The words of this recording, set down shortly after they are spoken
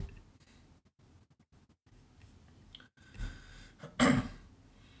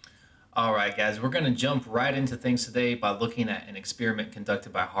All right, guys, we're going to jump right into things today by looking at an experiment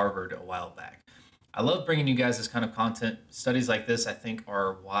conducted by Harvard a while back. I love bringing you guys this kind of content. Studies like this, I think,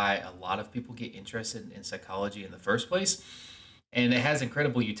 are why a lot of people get interested in psychology in the first place. And it has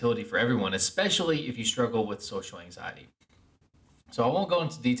incredible utility for everyone, especially if you struggle with social anxiety. So I won't go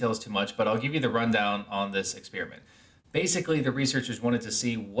into details too much, but I'll give you the rundown on this experiment. Basically, the researchers wanted to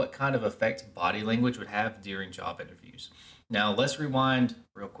see what kind of effect body language would have during job interviews. Now, let's rewind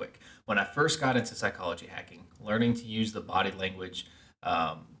real quick. When I first got into psychology hacking, learning to use the body language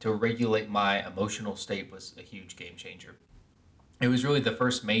to regulate my emotional state was a huge game changer. It was really the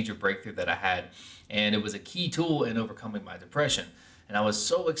first major breakthrough that I had, and it was a key tool in overcoming my depression. And I was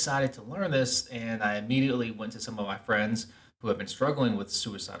so excited to learn this, and I immediately went to some of my friends who have been struggling with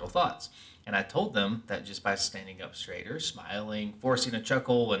suicidal thoughts. And I told them that just by standing up straighter, smiling, forcing a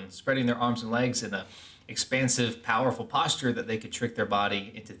chuckle, and spreading their arms and legs in a expansive, powerful posture, that they could trick their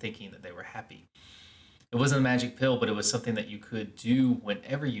body into thinking that they were happy. It wasn't a magic pill, but it was something that you could do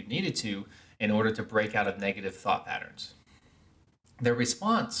whenever you needed to in order to break out of negative thought patterns. Their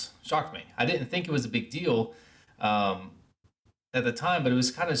response shocked me. I didn't think it was a big deal um, at the time, but it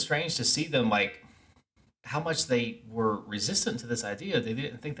was kind of strange to see them like how much they were resistant to this idea. They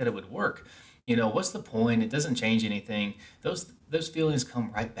didn't think that it would work. What's the point? It doesn't change anything. Those feelings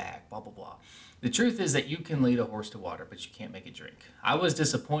come right back, blah blah blah. The truth is that you can lead a horse to water, but you can't make it drink. I was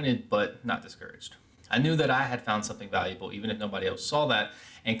disappointed, but not discouraged. I knew that I had found something valuable, even if nobody else saw that.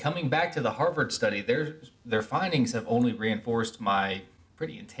 And coming back to the Harvard study, their findings have only reinforced my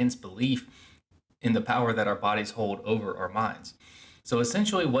pretty intense belief in the power that our bodies hold over our minds. So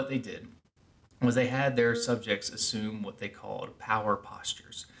essentially, what they did was they had their subjects assume what they called power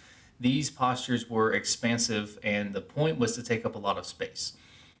postures. These postures were expansive, and the point was to take up a lot of space.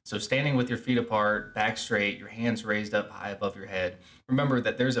 So, standing with your feet apart, back straight, your hands raised up high above your head. Remember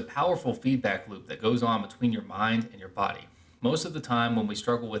that there's a powerful feedback loop that goes on between your mind and your body. Most of the time, when we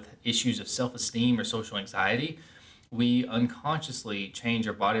struggle with issues of self esteem or social anxiety, we unconsciously change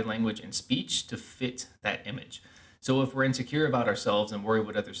our body language and speech to fit that image. So, if we're insecure about ourselves and worry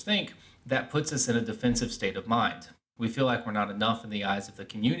what others think, that puts us in a defensive state of mind. We feel like we're not enough in the eyes of the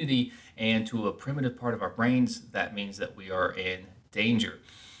community, and to a primitive part of our brains, that means that we are in danger.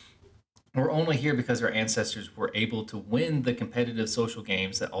 We're only here because our ancestors were able to win the competitive social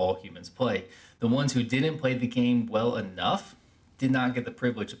games that all humans play. The ones who didn't play the game well enough did not get the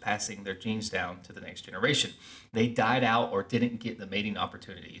privilege of passing their genes down to the next generation. They died out or didn't get the mating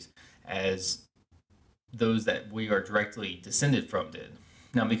opportunities as those that we are directly descended from did.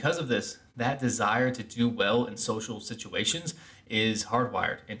 Now, because of this, that desire to do well in social situations is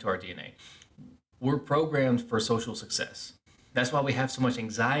hardwired into our DNA. We're programmed for social success. That's why we have so much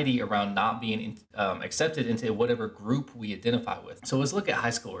anxiety around not being accepted into whatever group we identify with. So let's look at high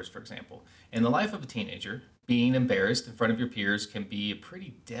schoolers, for example. In the life of a teenager, being embarrassed in front of your peers can be a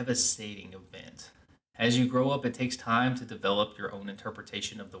pretty devastating event. As you grow up, it takes time to develop your own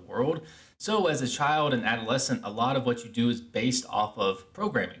interpretation of the world. So as a child and adolescent, a lot of what you do is based off of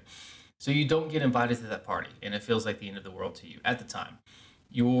programming. So you don't get invited to that party, and it feels like the end of the world to you at the time.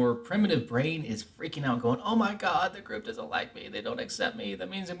 Your primitive brain is freaking out, going, oh my God, the group doesn't like me. They don't accept me. That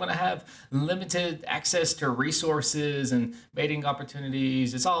means I'm going to have limited access to resources and mating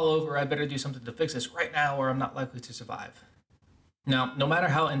opportunities. It's all over. I better do something to fix this right now, or I'm not likely to survive. Now, no matter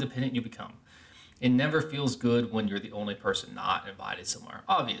how independent you become, it never feels good when you're the only person not invited somewhere,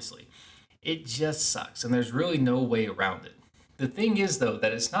 obviously. It just sucks, and there's really no way around it. The thing is, though,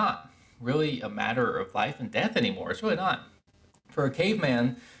 that it's not really a matter of life and death anymore. It's really not. For a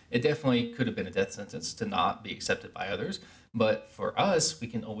caveman, it definitely could have been a death sentence to not be accepted by others. But for us, we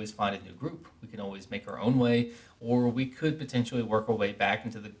can always find a new group. We can always make our own way, or we could potentially work our way back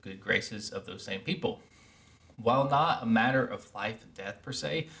into the good graces of those same people. While not a matter of life and death per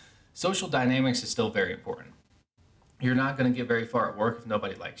se, social dynamics is still very important. You're not going to get very far at work if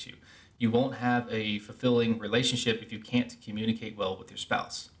nobody likes you. You won't have a fulfilling relationship if you can't communicate well with your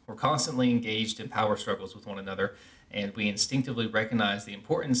spouse. We're constantly engaged in power struggles with one another, and we instinctively recognize the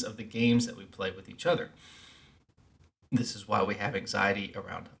importance of the games that we play with each other. This is why we have anxiety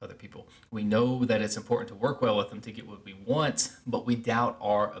around other people. We know that it's important to work well with them to get what we want, but we doubt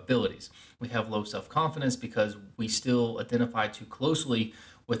our abilities. We have low self-confidence because we still identify too closely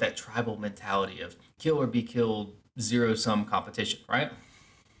with that tribal mentality of kill or be killed, zero-sum competition, right?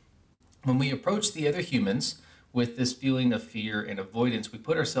 When we approach the other humans with this feeling of fear and avoidance, we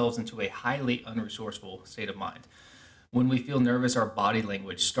put ourselves into a highly unresourceful state of mind. When we feel nervous, our body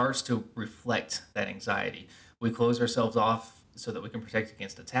language starts to reflect that anxiety. We close ourselves off so that we can protect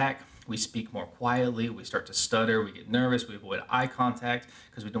against attack. We speak more quietly, we start to stutter, we get nervous, we avoid eye contact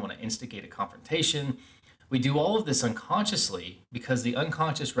because we don't want to instigate a confrontation. We do all of this unconsciously because the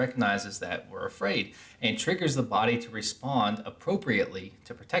unconscious recognizes that we're afraid and triggers the body to respond appropriately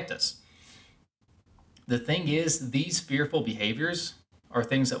to protect us. The thing is, these fearful behaviors are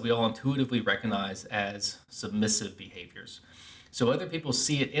things that we all intuitively recognize as submissive behaviors. So other people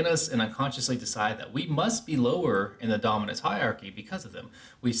see it in us and unconsciously decide that we must be lower in the dominance hierarchy because of them.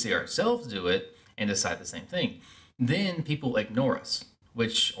 We see ourselves do it and decide the same thing. Then people ignore us,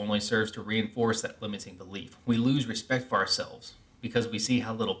 which only serves to reinforce that limiting belief. We lose respect for ourselves because we see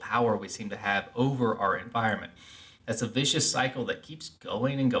how little power we seem to have over our environment. That's a vicious cycle that keeps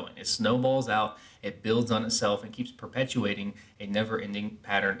going and going. It snowballs out, it builds on itself, and keeps perpetuating a never-ending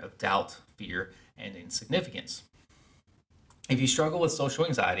pattern of doubt, fear, and insignificance. If you struggle with social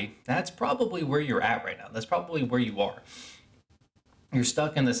anxiety, that's probably where you're at right now. That's probably where you are. You're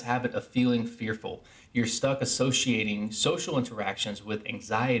stuck in this habit of feeling fearful. You're stuck associating social interactions with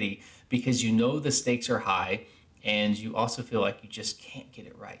anxiety because you know the stakes are high and you also feel like you just can't get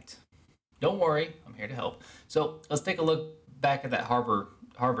it right. Don't worry, I'm here to help. So let's take a look back at that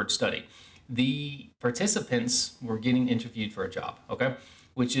Harvard study. The participants were getting interviewed for a job, okay?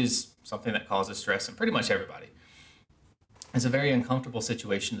 Which is something that causes stress in pretty much everybody. It's a very uncomfortable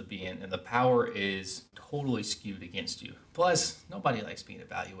situation to be in, and the power is totally skewed against you. Plus, nobody likes being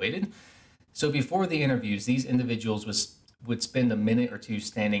evaluated. So before the interviews, these individuals would spend a minute or two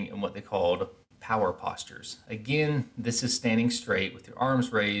standing in what they called power postures. Again, this is standing straight with your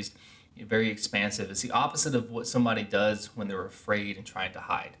arms raised, very expansive. It's the opposite of what somebody does when they're afraid and trying to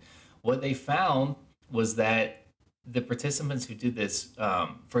hide. What they found was that the participants who did this,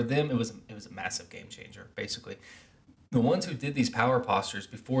 for them, it was a massive game changer, basically. The ones who did these power postures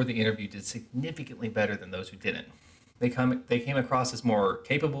before the interview did significantly better than those who didn't. They came across as more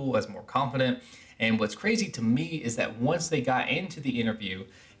capable, as more confident. And what's crazy to me is that once they got into the interview,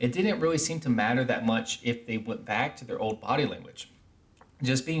 it didn't really seem to matter that much if they went back to their old body language.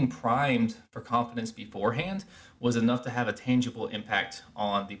 Just being primed for confidence beforehand was enough to have a tangible impact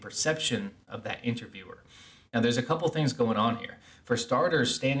on the perception of that interviewer. Now, there's a couple things going on here. For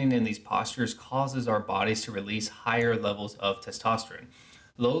starters, standing in these postures causes our bodies to release higher levels of testosterone.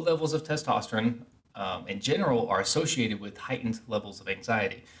 Low levels of testosterone, in general, are associated with heightened levels of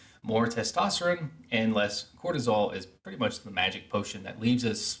anxiety. More testosterone and less cortisol is pretty much the magic potion that leaves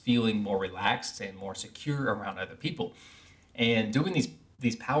us feeling more relaxed and more secure around other people. And doing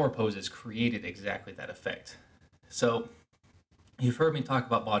these power poses created exactly that effect. So you've heard me talk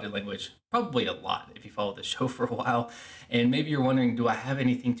about body language probably a lot if you followed the show for a while, and maybe you're wondering, do I have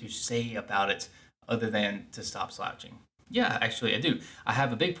anything to say about it other than to stop slouching? Yeah, actually I do. I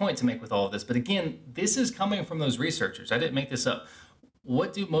have a big point to make with all of this, but again, this is coming from those researchers. I didn't make this up.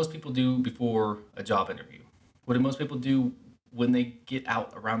 What do most people do before a job interview? What do most people do when they get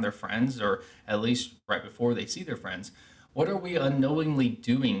out around their friends, or at least right before they see their friends? What are we unknowingly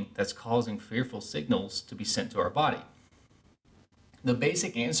doing that's causing fearful signals to be sent to our body? The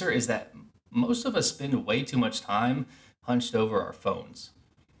basic answer is that most of us spend way too much time hunched over our phones.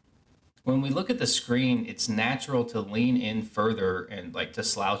 When we look at the screen, it's natural to lean in further and like to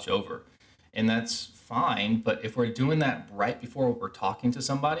slouch over. And that's fine, but if we're doing that right before we're talking to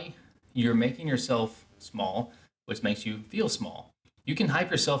somebody, you're making yourself small, which makes you feel small. You can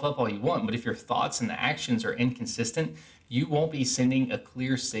hype yourself up all you want, but if your thoughts and actions are inconsistent, you won't be sending a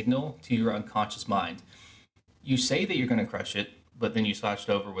clear signal to your unconscious mind. You say that you're going to crush it, but then you slouched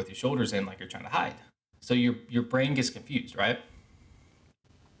over with your shoulders in like you're trying to hide. So your brain gets confused, right?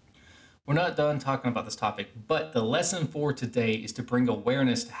 We're not done talking about this topic, but the lesson for today is to bring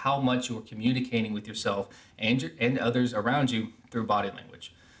awareness to how much you are communicating with yourself and others around you through body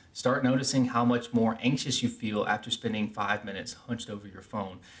language. Start noticing how much more anxious you feel after spending 5 minutes hunched over your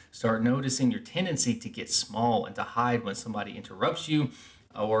phone. Start noticing your tendency to get small and to hide when somebody interrupts you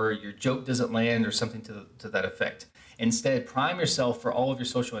or your joke doesn't land or something to that effect. Instead, prime yourself for all of your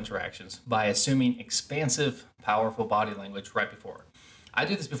social interactions by assuming expansive, powerful body language right before. I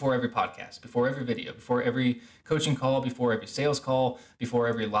do this before every podcast, before every video, before every coaching call, before every sales call, before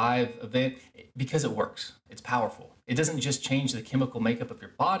every live event, because it works. It's powerful. It doesn't just change the chemical makeup of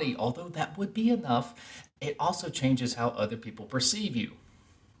your body, although that would be enough. It also changes how other people perceive you.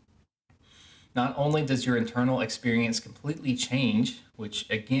 Not only does your internal experience completely change, which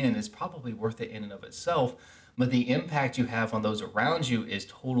again is probably worth it in and of itself, but the impact you have on those around you is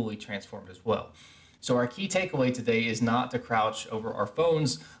totally transformed as well. So our key takeaway today is not to crouch over our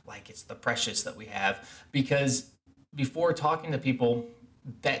phones like it's the precious that we have, because before talking to people,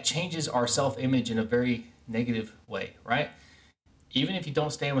 that changes our self-image in a very negative way, right? Even if you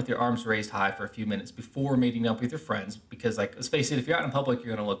don't stand with your arms raised high for a few minutes before meeting up with your friends, because like, let's face it, if you're out in public,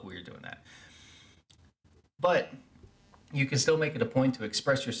 you're going to look weird doing that. But you can still make it a point to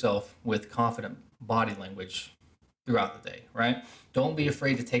express yourself with confident body language throughout the day, right? Don't be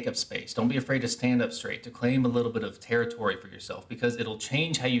afraid to take up space. Don't be afraid to stand up straight, to claim a little bit of territory for yourself, because it'll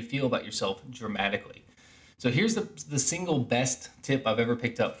change how you feel about yourself dramatically. So here's the single best tip I've ever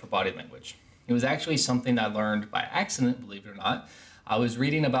picked up for body language. It was actually something I learned by accident, believe it or not. I was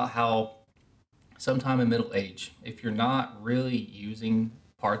reading about how sometime in middle age, if you're not really using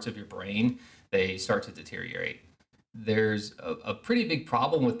parts of your brain, they start to deteriorate. There's a pretty big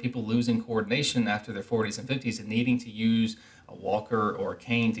problem with people losing coordination after their 40s and 50s and needing to use a walker or a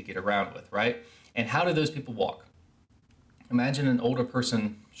cane to get around with, right? And how do those people walk? Imagine an older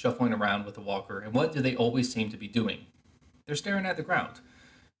person shuffling around with a walker, and what do they always seem to be doing? They're staring at the ground.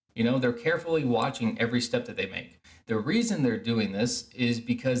 You know, they're carefully watching every step that they make. The reason they're doing this is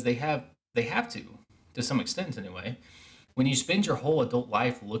because they have to some extent anyway. When you spend your whole adult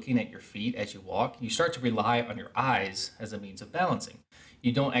life looking at your feet as you walk, you start to rely on your eyes as a means of balancing.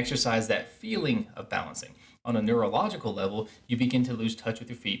 You don't exercise that feeling of balancing. On a neurological level, you begin to lose touch with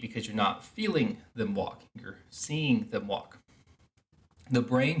your feet because you're not feeling them walk, you're seeing them walk. The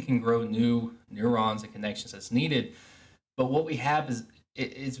brain can grow new neurons and connections as needed, but what we have is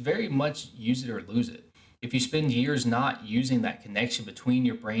it's very much use it or lose it. If you spend years not using that connection between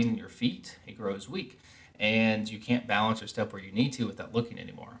your brain and your feet, it grows weak and you can't balance or step where you need to without looking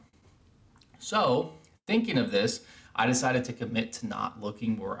anymore. So, thinking of this, I decided to commit to not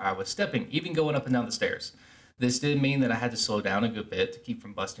looking where I was stepping, even going up and down the stairs. This did mean that I had to slow down a good bit to keep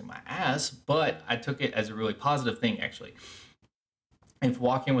from busting my ass, but I took it as a really positive thing, actually. If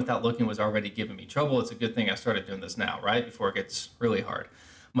walking without looking was already giving me trouble, it's a good thing I started doing this now, right? Before it gets really hard.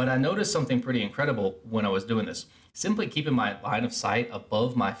 But I noticed something pretty incredible when I was doing this. Simply keeping my line of sight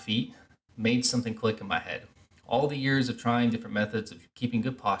above my feet made something click in my head. All the years of trying different methods of keeping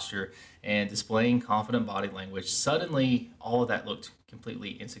good posture and displaying confident body language, suddenly all of that looked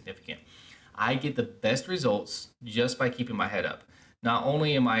completely insignificant. I get the best results just by keeping my head up. Not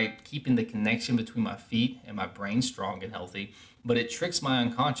only am I keeping the connection between my feet and my brain strong and healthy, but it tricks my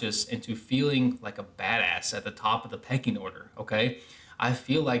unconscious into feeling like a badass at the top of the pecking order, okay? I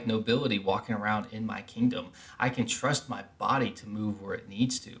feel like nobility walking around in my kingdom. I can trust my body to move where it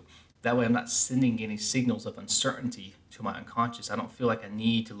needs to. That way I'm not sending any signals of uncertainty to my unconscious. I don't feel like I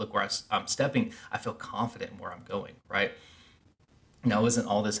need to look where I'm stepping. I feel confident in where I'm going, right? Now, isn't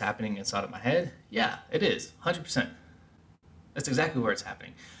all this happening inside of my head? Yeah, it is, 100%. That's exactly where it's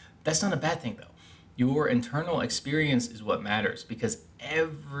happening. That's not a bad thing, though. Your internal experience is what matters because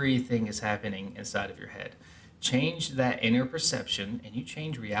everything is happening inside of your head. Change that inner perception and you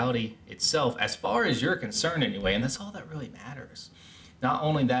change reality itself as far as you're concerned anyway, and that's all that really matters. Not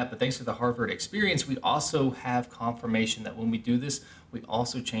only that, but thanks to the Harvard experience, we also have confirmation that when we do this, we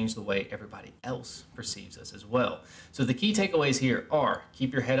also change the way everybody else perceives us as well. So the key takeaways here are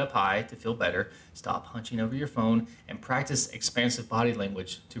keep your head up high to feel better, stop hunching over your phone, and practice expansive body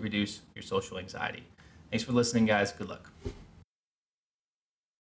language to reduce your social anxiety. Thanks for listening, guys. Good luck.